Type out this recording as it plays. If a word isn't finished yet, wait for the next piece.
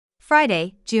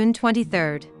Friday, June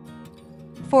 23rd.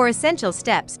 4 essential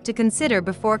steps to consider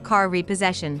before car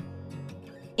repossession.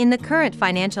 In the current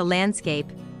financial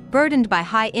landscape, burdened by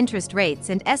high interest rates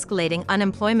and escalating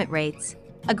unemployment rates,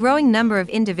 a growing number of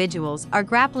individuals are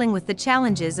grappling with the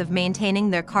challenges of maintaining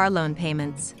their car loan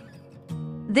payments.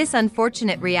 This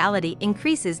unfortunate reality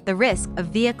increases the risk of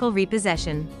vehicle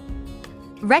repossession.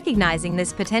 Recognizing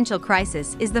this potential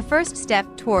crisis is the first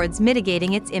step towards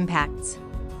mitigating its impacts.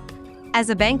 As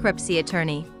a bankruptcy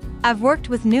attorney, I've worked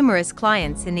with numerous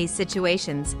clients in these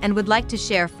situations and would like to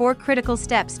share 4 critical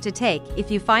steps to take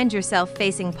if you find yourself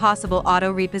facing possible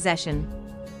auto repossession.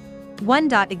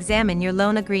 1. Examine your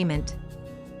loan agreement.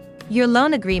 Your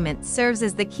loan agreement serves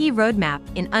as the key roadmap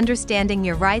in understanding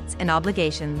your rights and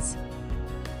obligations.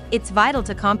 It's vital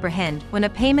to comprehend when a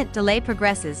payment delay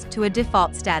progresses to a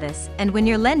default status and when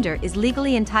your lender is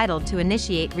legally entitled to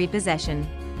initiate repossession.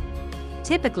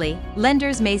 Typically,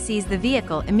 lenders may seize the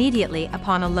vehicle immediately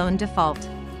upon a loan default.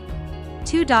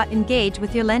 2. Engage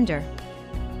with your lender.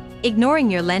 Ignoring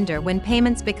your lender when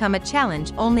payments become a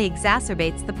challenge only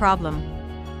exacerbates the problem.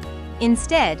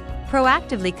 Instead,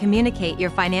 proactively communicate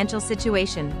your financial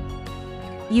situation.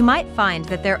 You might find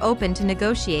that they're open to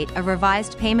negotiate a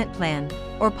revised payment plan,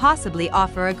 or possibly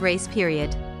offer a grace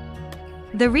period.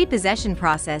 The repossession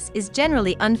process is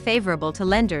generally unfavorable to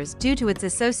lenders due to its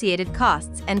associated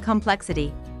costs and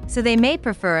complexity, so they may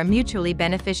prefer a mutually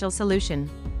beneficial solution.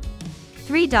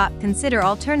 3. Consider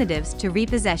alternatives to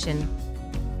repossession.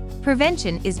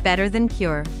 Prevention is better than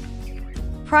cure.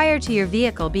 Prior to your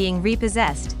vehicle being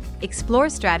repossessed, explore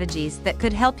strategies that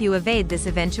could help you evade this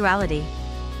eventuality.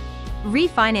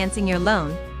 Refinancing your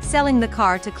loan, selling the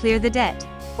car to clear the debt,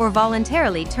 or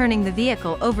voluntarily turning the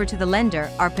vehicle over to the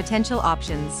lender are potential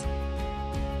options.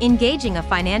 Engaging a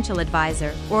financial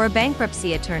advisor or a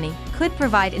bankruptcy attorney could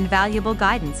provide invaluable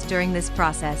guidance during this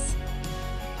process.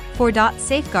 4.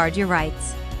 Safeguard your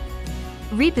rights.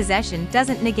 Repossession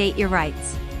doesn't negate your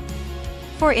rights.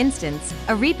 For instance,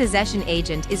 a repossession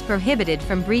agent is prohibited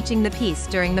from breaching the peace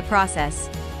during the process,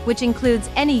 which includes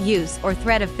any use or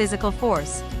threat of physical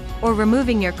force, or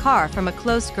removing your car from a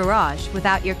closed garage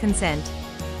without your consent.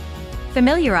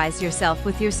 Familiarize yourself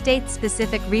with your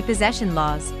state-specific repossession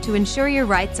laws to ensure your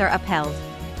rights are upheld.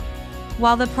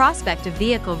 While the prospect of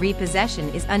vehicle repossession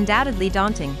is undoubtedly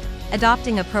daunting,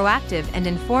 adopting a proactive and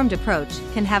informed approach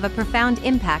can have a profound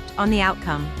impact on the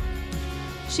outcome.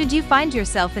 Should you find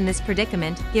yourself in this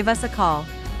predicament, give us a call.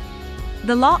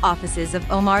 The law offices of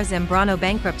Omar Zambrano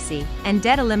Bankruptcy and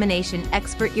Debt Elimination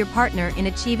Expert, your partner in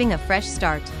achieving a fresh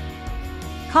start.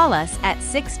 Call us at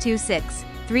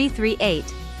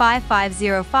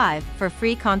 626-338-5505 for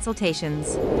free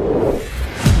consultations.